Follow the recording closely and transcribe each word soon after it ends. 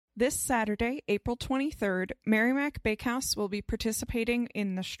This Saturday, April 23rd, Merrimack Bakehouse will be participating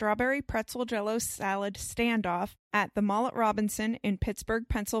in the Strawberry Pretzel Jello Salad Standoff at the Mall at Robinson in Pittsburgh,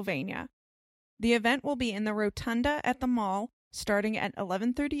 Pennsylvania. The event will be in the Rotunda at the mall starting at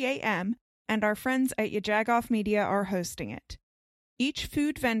 11:30 a.m., and our friends at Yajagoff Media are hosting it. Each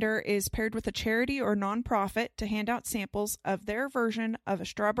food vendor is paired with a charity or nonprofit to hand out samples of their version of a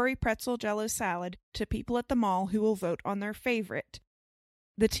strawberry pretzel jello salad to people at the mall who will vote on their favorite.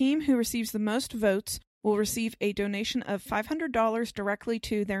 The team who receives the most votes will receive a donation of $500 directly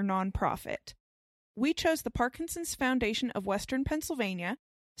to their nonprofit. We chose the Parkinson's Foundation of Western Pennsylvania,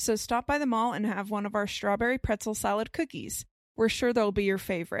 so stop by the mall and have one of our strawberry pretzel salad cookies. We're sure they'll be your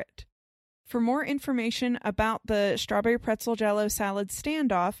favorite. For more information about the Strawberry Pretzel Jello Salad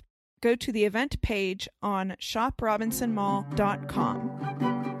Standoff, go to the event page on shoprobinsonmall.com.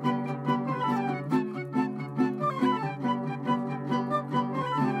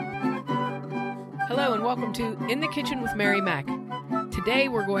 Hello and welcome to In the Kitchen with Mary Mac. Today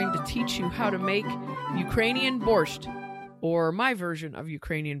we're going to teach you how to make Ukrainian Borscht, or my version of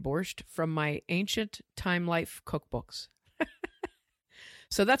Ukrainian Borscht from my ancient Time Life cookbooks.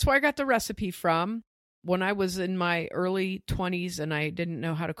 So that's where I got the recipe from. When I was in my early 20s and I didn't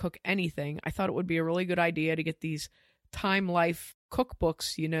know how to cook anything, I thought it would be a really good idea to get these Time Life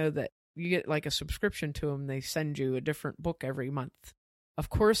cookbooks, that you get like a subscription to them. They send you a different book every month. Of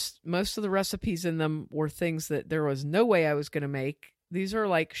course, most of the recipes in them were things that there was no way I was going to make. These are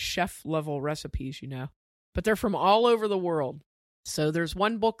like chef-level recipes, but they're from all over the world. So there's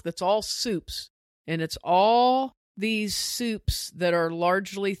one book that's all soups, and it's all these soups that are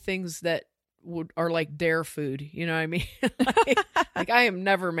largely things that are like dare food. You know what I mean? like I am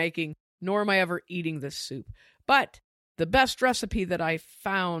never making, nor am I ever eating this soup. But the best recipe that I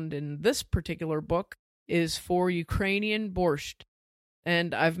found in this particular book is for Ukrainian Borscht.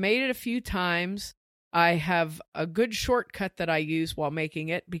 And I've made it a few times. I have a good shortcut that I use while making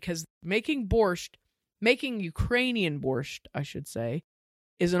it, because making Ukrainian borscht, I should say,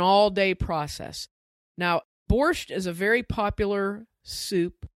 is an all-day process. Now, borscht is a very popular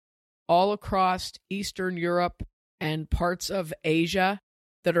soup all across Eastern Europe and parts of Asia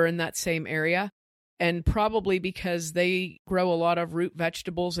that are in that same area, and probably because they grow a lot of root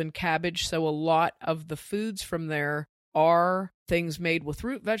vegetables and cabbage, so a lot of the foods from there are things made with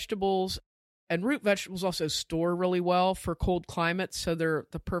root vegetables, and root vegetables also store really well for cold climates, so they're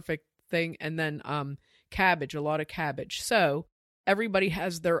the perfect thing. And then cabbage, a lot of cabbage. So everybody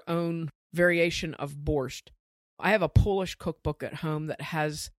has their own variation of borscht. I have a Polish cookbook at home that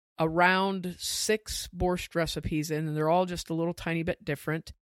has around 6 borscht recipes in, and they're all just a little tiny bit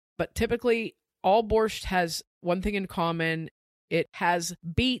different. But typically, all borscht has one thing in common. It has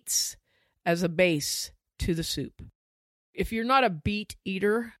beets as a base to the soup. If you're not a beet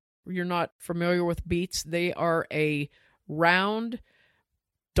eater, or you're not familiar with beets, they are a round,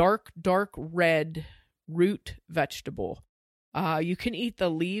 dark red root vegetable. You can eat the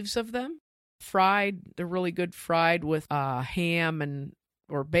leaves of them fried. They're really good fried with ham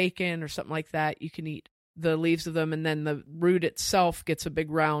or bacon or something like that. You can eat the leaves of them, and then the root itself gets a big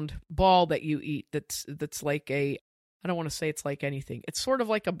round ball that you eat that's like I don't want to say it's like anything. It's sort of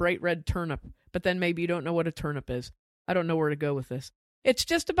like a bright red turnip, but then maybe you don't know what a turnip is. I don't know where to go with this. It's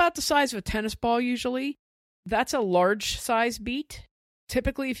just about the size of a tennis ball usually. That's a large size beet.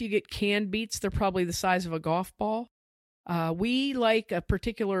 Typically, if you get canned beets, they're probably the size of a golf ball. We like a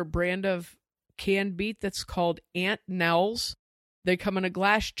particular brand of canned beet that's called Aunt Nell's. They come in a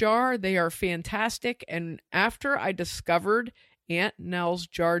glass jar. They are fantastic. And after I discovered Aunt Nell's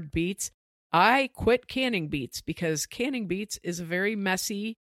jarred beets, I quit canning beets, because canning beets is a very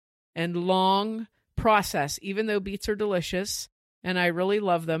messy and long process, even though beets are delicious and I really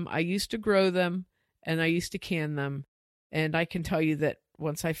love them. I used to grow them and I used to can them. And I can tell you that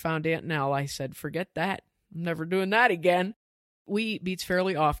once I found Aunt Nell, I said, forget that. I'm never doing that again. We eat beets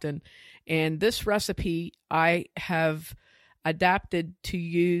fairly often. And this recipe I have adapted to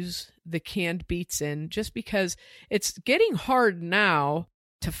use the canned beets in, just because it's getting hard now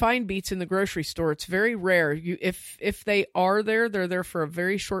to find beets in the grocery store. It's very rare. If they are there, they're there for a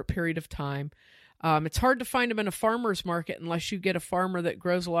very short period of time. It's hard to find them in a farmer's market unless you get a farmer that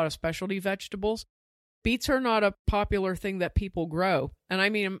grows a lot of specialty vegetables. Beets are not a popular thing that people grow. And I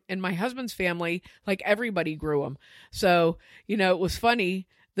mean, in my husband's family, like everybody grew them. So, it was funny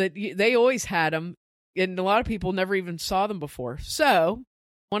that they always had them, and a lot of people never even saw them before. So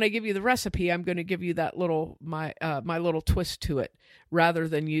when I give you the recipe, I'm going to give you that my little twist to it, rather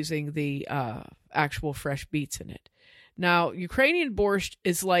than using the actual fresh beets in it. Now, Ukrainian borscht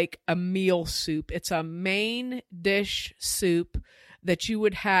is like a meal soup. It's a main dish soup that you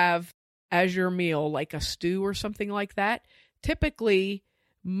would have as your meal, like a stew or something like that. Typically,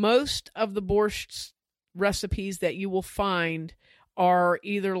 most of the borscht recipes that you will find are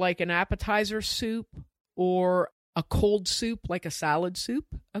either like an appetizer soup or a cold soup, like a salad soup.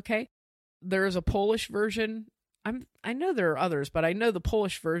 Okay. There is a Polish version. I know there are others, but I know the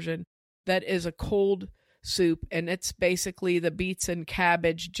Polish version that is a cold soup, and it's basically the beets and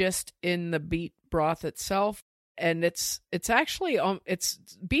cabbage just in the beet broth itself. And it's actually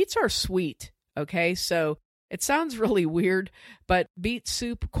beets are sweet. Okay. So it sounds really weird, but beet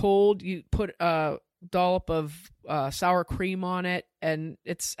soup cold, you put a dollop of sour cream on it, and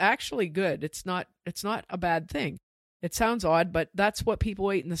it's actually good. It's not a bad thing. It sounds odd, but that's what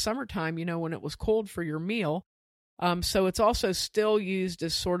people ate in the summertime, when it was cold for your meal. So it's also still used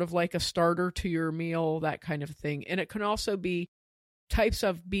as sort of like a starter to your meal, that kind of thing. And it can also be types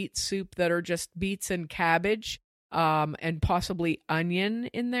of beet soup that are just beets and cabbage, and possibly onion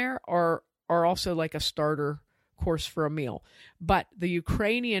in there, are also like a starter course for a meal. But the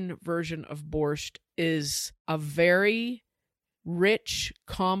Ukrainian version of borscht is a very rich,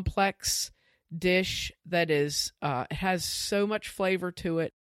 complex dish that is, it has so much flavor to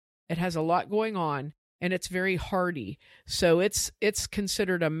it. It has a lot going on, and it's very hearty. So it's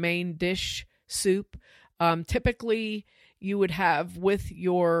considered a main dish soup. Typically, you would have with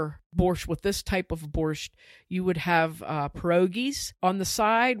your borscht, with this type of borscht, you would have pierogies on the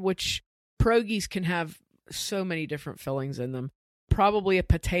side, which pierogies can have so many different fillings in them. Probably a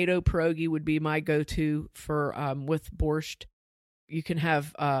potato pierogi would be my go-to for with borscht. You can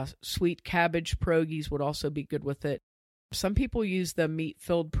have sweet cabbage pierogies would also be good with it. Some people use the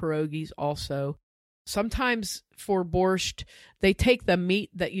meat-filled pierogies also. Sometimes for borscht, they take the meat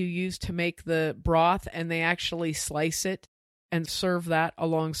that you use to make the broth and they actually slice it and serve that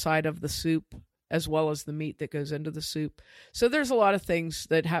alongside of the soup, as well as the meat that goes into the soup. So there's a lot of things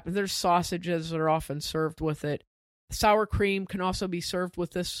that happen. There's sausages that are often served with it. Sour cream can also be served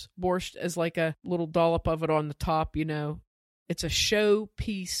with this borscht as like a little dollop of it on the top, It's a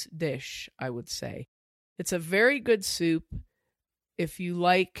showpiece dish, I would say. It's a very good soup if you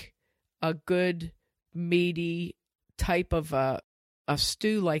like a good meaty type of a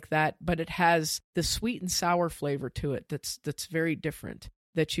stew like that, but it has the sweet and sour flavor to it that's very different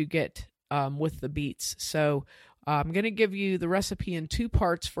that you get with the beets. So I'm going to give you the recipe in two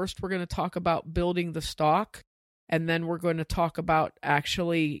parts. First, we're going to talk about building the stock, and then we're going to talk about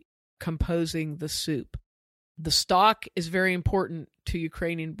actually composing the soup. The stock is very important to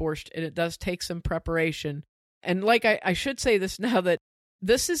Ukrainian borscht, and it does take some preparation. And like I should say this now, that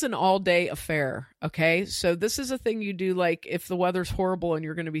this is an all-day affair, okay? So this is a thing you do like if the weather's horrible and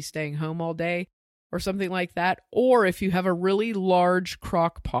you're going to be staying home all day or something like that, or if you have a really large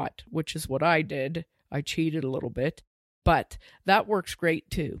crock pot, which is what I did. I cheated a little bit, but that works great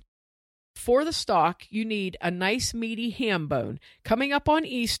too. For the stock, you need a nice meaty ham bone. Coming up on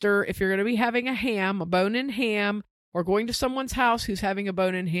Easter, if you're going to be having a bone-in ham, or going to someone's house who's having a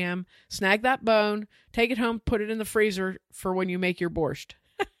bone-in ham, snag that bone, take it home, put it in the freezer for when you make your borscht.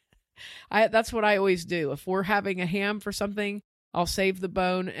 That's what I always do. If we're having a ham for something, I'll save the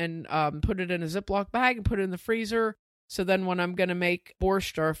bone and put it in a Ziploc bag and put it in the freezer. So then when I'm going to make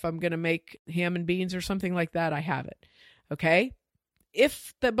borscht, or if I'm going to make ham and beans or something like that, I have it. Okay?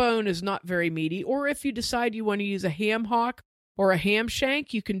 If the bone is not very meaty, or if you decide you want to use a ham hock or a ham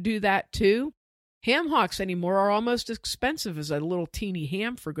shank, you can do that too. Ham hocks anymore are almost as expensive as a little teeny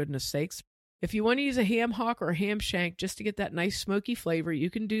ham, for goodness sakes. If you want to use a ham hock or a ham shank just to get that nice smoky flavor, you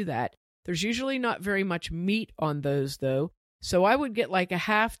can do that. There's usually not very much meat on those, though. So I would get like a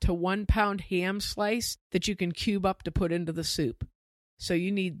 1/2 to 1 pound ham slice that you can cube up to put into the soup. So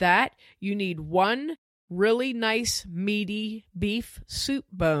you need that. You need one really nice meaty beef soup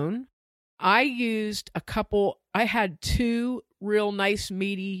bone. I had 2 real nice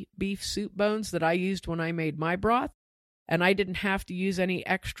meaty beef soup bones that I used when I made my broth, and I didn't have to use any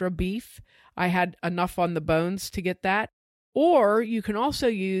extra beef. I had enough on the bones to get that. Or you can also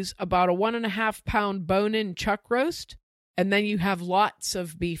use about a 1.5 pound bone-in chuck roast, and then you have lots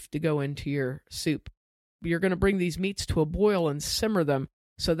of beef to go into your soup. You're going to bring these meats to a boil and simmer them.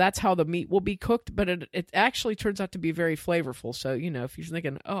 So that's how the meat will be cooked, but it actually turns out to be very flavorful. So, if you're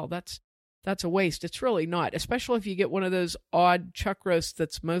thinking, oh, that's a waste, it's really not, especially if you get one of those odd chuck roasts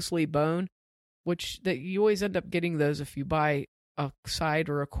that's mostly bone, which that you always end up getting those if you buy a side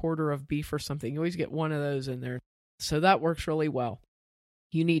or a quarter of beef or something. You always get one of those in there. So that works really well.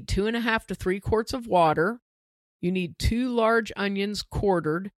 You need 2.5 to 3 quarts of water. You need 2 large onions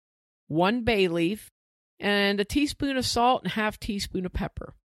quartered, 1 bay leaf, and a teaspoon of salt and 1/2 teaspoon of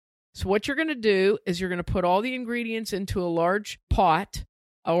pepper. So what you're going to do is you're going to put all the ingredients into a large pot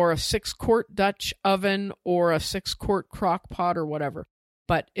or a 6-quart Dutch oven or a 6-quart crock pot or whatever.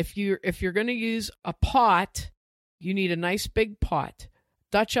 But if you're going to use a pot, you need a nice big pot.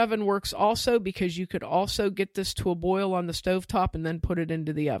 Dutch oven works also because you could also get this to a boil on the stovetop and then put it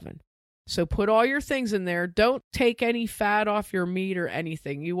into the oven. So put all your things in there. Don't take any fat off your meat or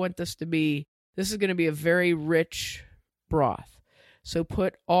anything. You want this is going to be a very rich broth. So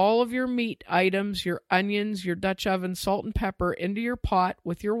put all of your meat items, your onions, your Dutch oven, salt and pepper into your pot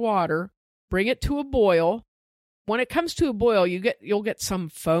with your water. Bring it to a boil. When it comes to a boil, you'll get some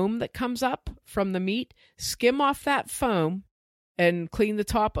foam that comes up from the meat. Skim off that foam and clean the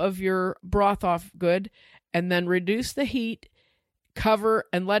top of your broth off good, and then reduce the heat, cover,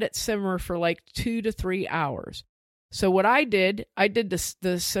 and let it simmer for like 2 to 3 hours. So what I did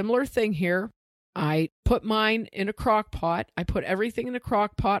the similar thing here. I put mine in a crock pot. I put everything in a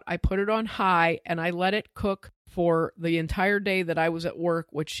crock pot. I put it on high, and I let it cook for the entire day that I was at work,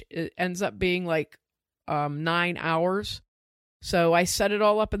 which ends up being like 9 hours. So I set it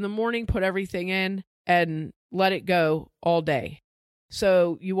all up in the morning, put everything in, and let it go all day.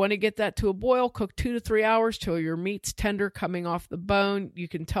 So you want to get that to a boil, cook 2 to 3 hours till your meat's tender coming off the bone. You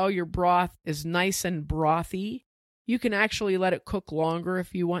can tell your broth is nice and brothy. You can actually let it cook longer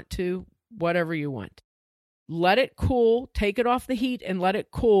if you want to, whatever you want. Let it cool, take it off the heat and let it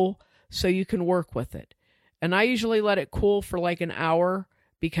cool so you can work with it. And I usually let it cool for like an hour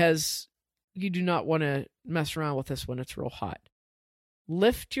because you do not want to mess around with this when it's real hot.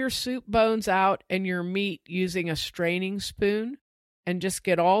 Lift your soup bones out and your meat using a straining spoon and just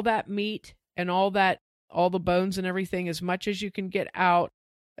get all that meat and all the bones and everything as much as you can get out,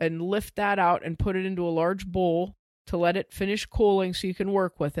 and lift that out and put it into a large bowl to let it finish cooling so you can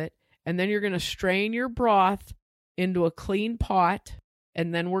work with it. And then you're going to strain your broth into a clean pot,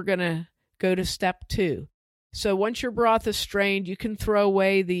 and then we're going to go to step 2. So once your broth is strained, you can throw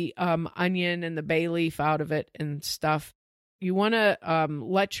away the onion and the bay leaf out of it and stuff. You want to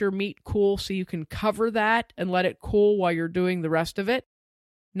let your meat cool so you can cover that and let it cool while you're doing the rest of it.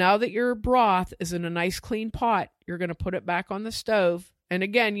 Now that your broth is in a nice clean pot, you're going to put it back on the stove. And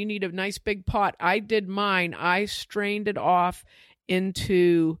again, you need a nice big pot. I did mine. I strained it off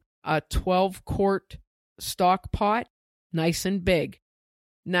into a 12-quart stock pot, nice and big.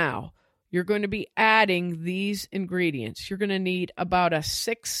 Now, you're going to be adding these ingredients. You're going to need about a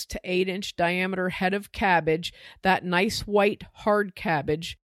 6 to 8 inch diameter head of cabbage, that nice white hard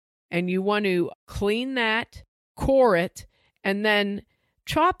cabbage, and you want to clean that, core it, and then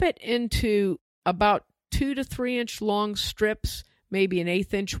chop it into about 2 to 3 inch long strips, maybe an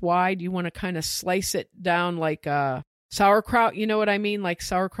 1/8 inch wide. You want to kind of slice it down like sauerkraut, you know what I mean? Like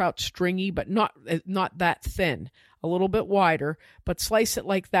sauerkraut, stringy, but not that thin. A little bit wider, but slice it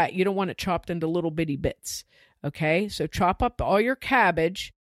like that. You don't want it chopped into little bitty bits. Okay, so chop up all your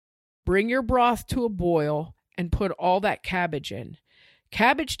cabbage, bring your broth to a boil, and put all that cabbage in.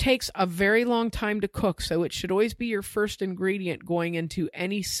 Cabbage takes a very long time to cook, so it should always be your first ingredient going into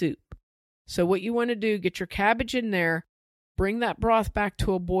any soup. So what you want to do, get your cabbage in there, bring that broth back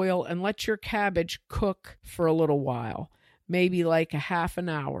to a boil, and let your cabbage cook for a little while, maybe like a half an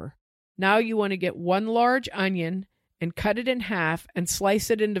hour. Now you want to get 1 large onion and cut it in half and slice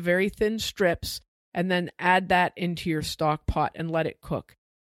it into very thin strips, and then add that into your stock pot and let it cook.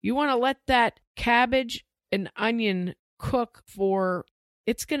 You want to let that cabbage and onion cook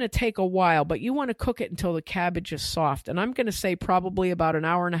it's going to take a while, but you want to cook it until the cabbage is soft. And I'm going to say probably about an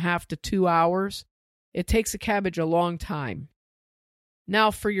hour and a half to 2 hours. It takes the cabbage a long time. Now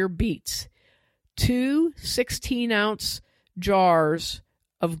for your beets. 2 16-ounce jars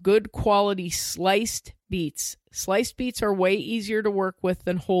of good quality sliced beets. Sliced beets are way easier to work with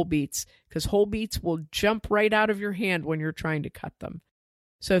than whole beets because whole beets will jump right out of your hand when you're trying to cut them.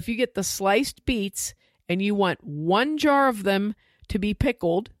 So if you get the sliced beets and you want 1 jar of them to be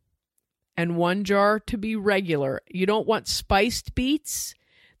pickled and 1 jar to be regular, you don't want spiced beets.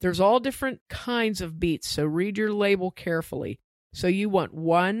 There's all different kinds of beets, so read your label carefully. So you want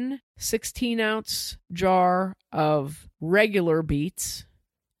 1 16-ounce jar of regular beets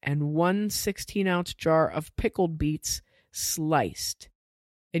and 1 16-ounce jar of pickled beets sliced.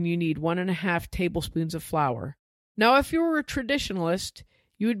 And you need 1.5 tablespoons of flour. Now, if you were a traditionalist,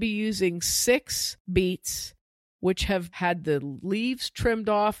 you would be using 6 beets, which have had the leaves trimmed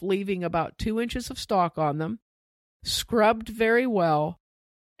off, leaving about 2 inches of stalk on them, scrubbed very well,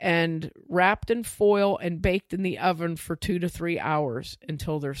 and wrapped in foil and baked in the oven for 2 to 3 hours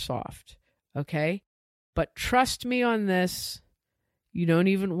until they're soft. Okay? But trust me on this, you don't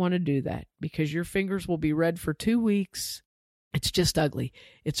even want to do that because your fingers will be red for 2 weeks It's just ugly.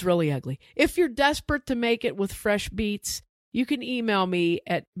 It's really ugly. If you're desperate to make it with fresh beets, you can email me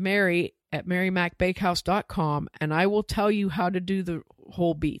at mary@marymacbakehouse.com, and I will tell you how to do the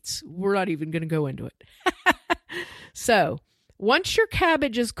whole beets. We're not even going to go into it. So once your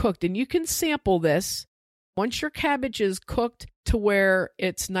cabbage is cooked, and you can sample this, once your cabbage is cooked to where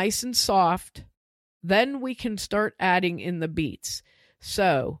it's nice and soft, then we can start adding in the beets.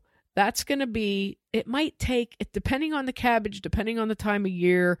 So that's going to be, it might take, depending on the cabbage, depending on the time of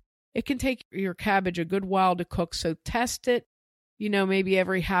year, it can take your cabbage a good while to cook. So test it, maybe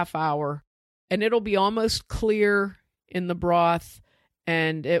every half hour, and it'll be almost clear in the broth,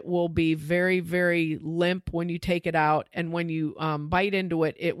 and it will be very, very limp when you take it out. And when you bite into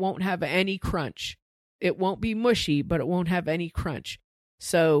it, it won't have any crunch. It won't be mushy, but it won't have any crunch.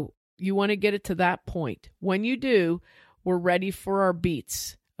 So you want to get it to that point. When you do, we're ready for our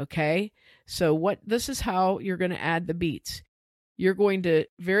beets. Okay, so this is how you're going to add the beets. You're going to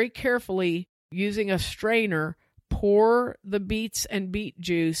very carefully, using a strainer, pour the beets and beet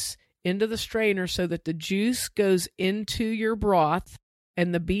juice into the strainer so that the juice goes into your broth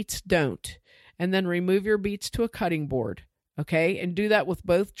and the beets don't. And then remove your beets to a cutting board. Okay, and do that with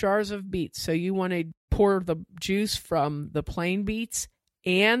both jars of beets. So you want to pour the juice from the plain beets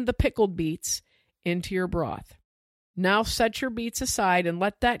and the pickled beets into your broth. Now set your beets aside and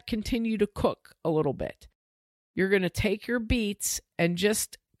let that continue to cook a little bit. You're going to take your beets and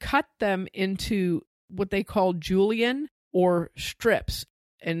just cut them into what they call julienne or strips.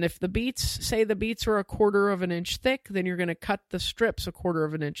 And if the beets are 1/4 of an inch thick, then you're going to cut the strips 1/4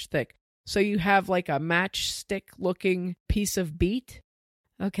 of an inch thick. So you have like a matchstick looking piece of beet.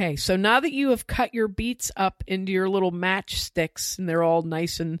 Okay, so now that you have cut your beets up into your little matchsticks and they're all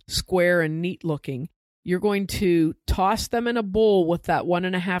nice and square and neat looking, you're going to toss them in a bowl with that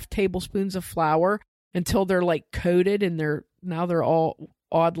 1.5 tablespoons of flour until they're like coated and they're all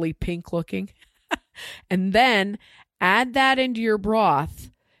oddly pink looking. And then add that into your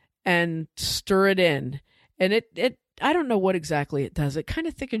broth and stir it in. And it I don't know what exactly it does. It kind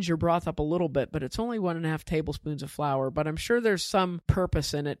of thickens your broth up a little bit, but it's only 1.5 tablespoons of flour. But I'm sure there's some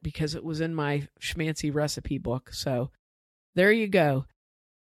purpose in it because it was in my schmancy recipe book. So there you go.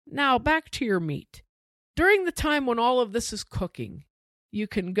 Now back to your meat. During the time when all of this is cooking, you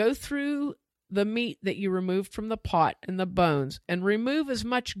can go through the meat that you removed from the pot and the bones and remove as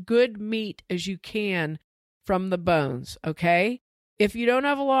much good meat as you can from the bones, okay? If you don't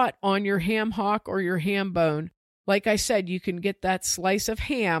have a lot on your ham hock or your ham bone, like I said, you can get that slice of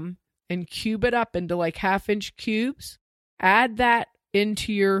ham and cube it up into like 1/2-inch cubes. Add that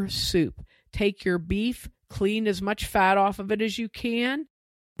into your soup. Take your beef, clean as much fat off of it as you can,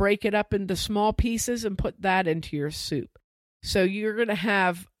 break it up into small pieces and put that into your soup. So you're going to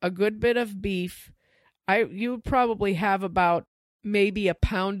have a good bit of beef. You would probably have about maybe a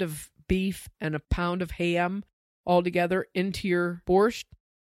pound of beef and a pound of ham all together into your borscht.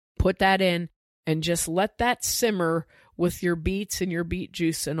 Put that in and just let that simmer with your beets and your beet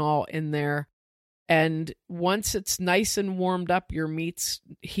juice and all in there. And once it's nice and warmed up, your meat's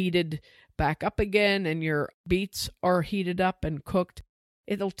heated back up again and your beets are heated up and cooked.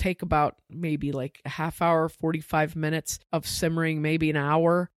 It'll take about maybe like a half hour, 45 minutes of simmering, maybe an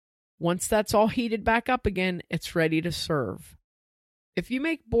hour. Once that's all heated back up again, it's ready to serve. If you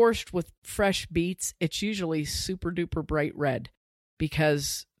make borscht with fresh beets, it's usually super duper bright red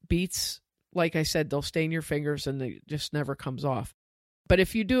because beets, like I said, they'll stain your fingers and it just never comes off. But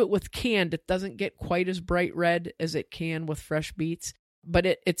if you do it with canned, it doesn't get quite as bright red as it can with fresh beets, but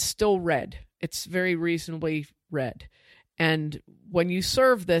it's still red. It's very reasonably red. And when you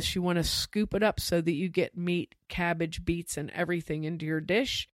serve this, you want to scoop it up so that you get meat, cabbage, beets, and everything into your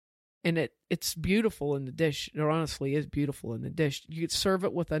dish. And it's beautiful in the dish. It honestly is beautiful in the dish. You could serve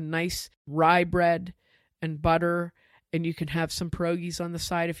it with a nice rye bread and butter, and you can have some pierogies on the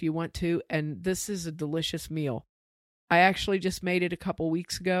side if you want to. And this is a delicious meal. I actually just made it a couple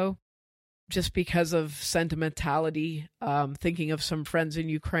weeks ago just because of sentimentality, thinking of some friends in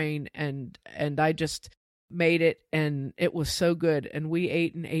Ukraine, and I just made it, and it was so good, and we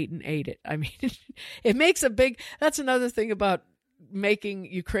ate and ate and ate it. I mean, it makes that's another thing about making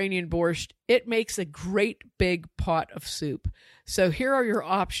Ukrainian borscht. It makes a great big pot of soup. So here are your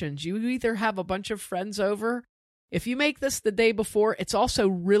options. You either have a bunch of friends over. If you make this the day before, it's also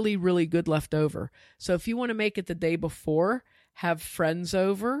really, really good left over. So if you want to make it the day before, have friends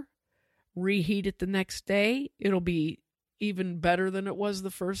over, reheat it the next day. It'll be even better than it was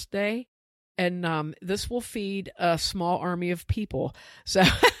the first day. And this will feed a small army of people. So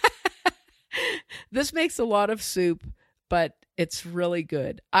this makes a lot of soup, but it's really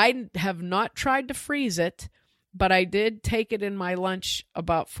good. I have not tried to freeze it, but I did take it in my lunch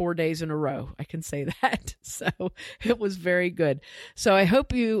about 4 days in a row. I can say that. So it was very good. So I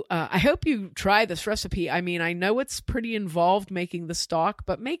hope you try this recipe. I mean, I know it's pretty involved making the stock,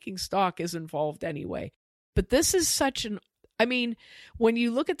 but making stock is involved anyway. But this is when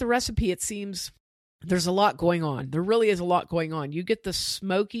you look at the recipe, it seems there's a lot going on. There really is a lot going on. You get the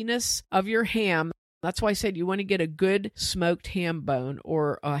smokiness of your ham. That's why I said you want to get a good smoked ham bone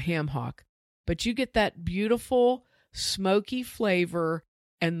or a ham hock. But you get that beautiful smoky flavor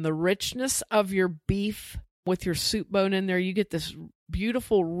and the richness of your beef with your soup bone in there. You get this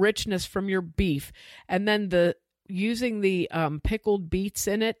beautiful richness from your beef. And then using the pickled beets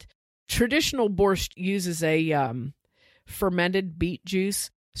in it. Traditional borscht uses a fermented beet juice.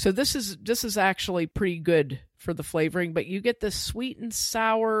 So this is actually pretty good for the flavoring, but you get this sweet and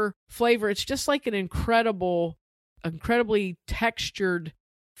sour flavor. It's just like an incredibly textured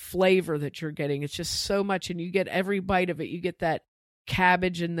flavor that you're getting. It's just so much, and you get every bite of it. You get that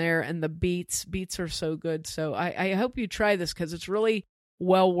cabbage in there and the beets. Beets are so good. So I hope you try this because it's really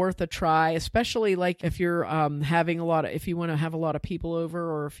well worth a try, especially like if you're if you want to have a lot of people over,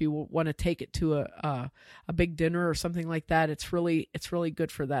 or if you want to take it to a big dinner or something like that. It's really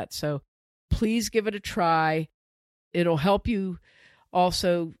good for that. So please give it a try. It'll help you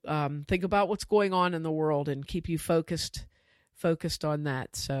also think about what's going on in the world and keep you focused on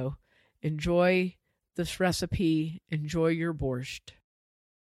that. So enjoy this recipe. Enjoy your borscht.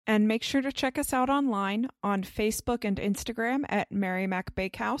 And make sure to check us out online on Facebook and Instagram at Mary Mac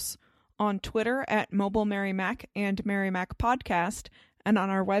Bakehouse, on Twitter at Mobile Mary Mac and Mary Mac Podcast, and on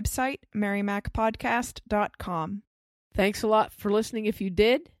our website, marymacpodcast.com. Thanks a lot for listening if you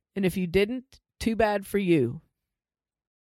did, and if you didn't, too bad for you.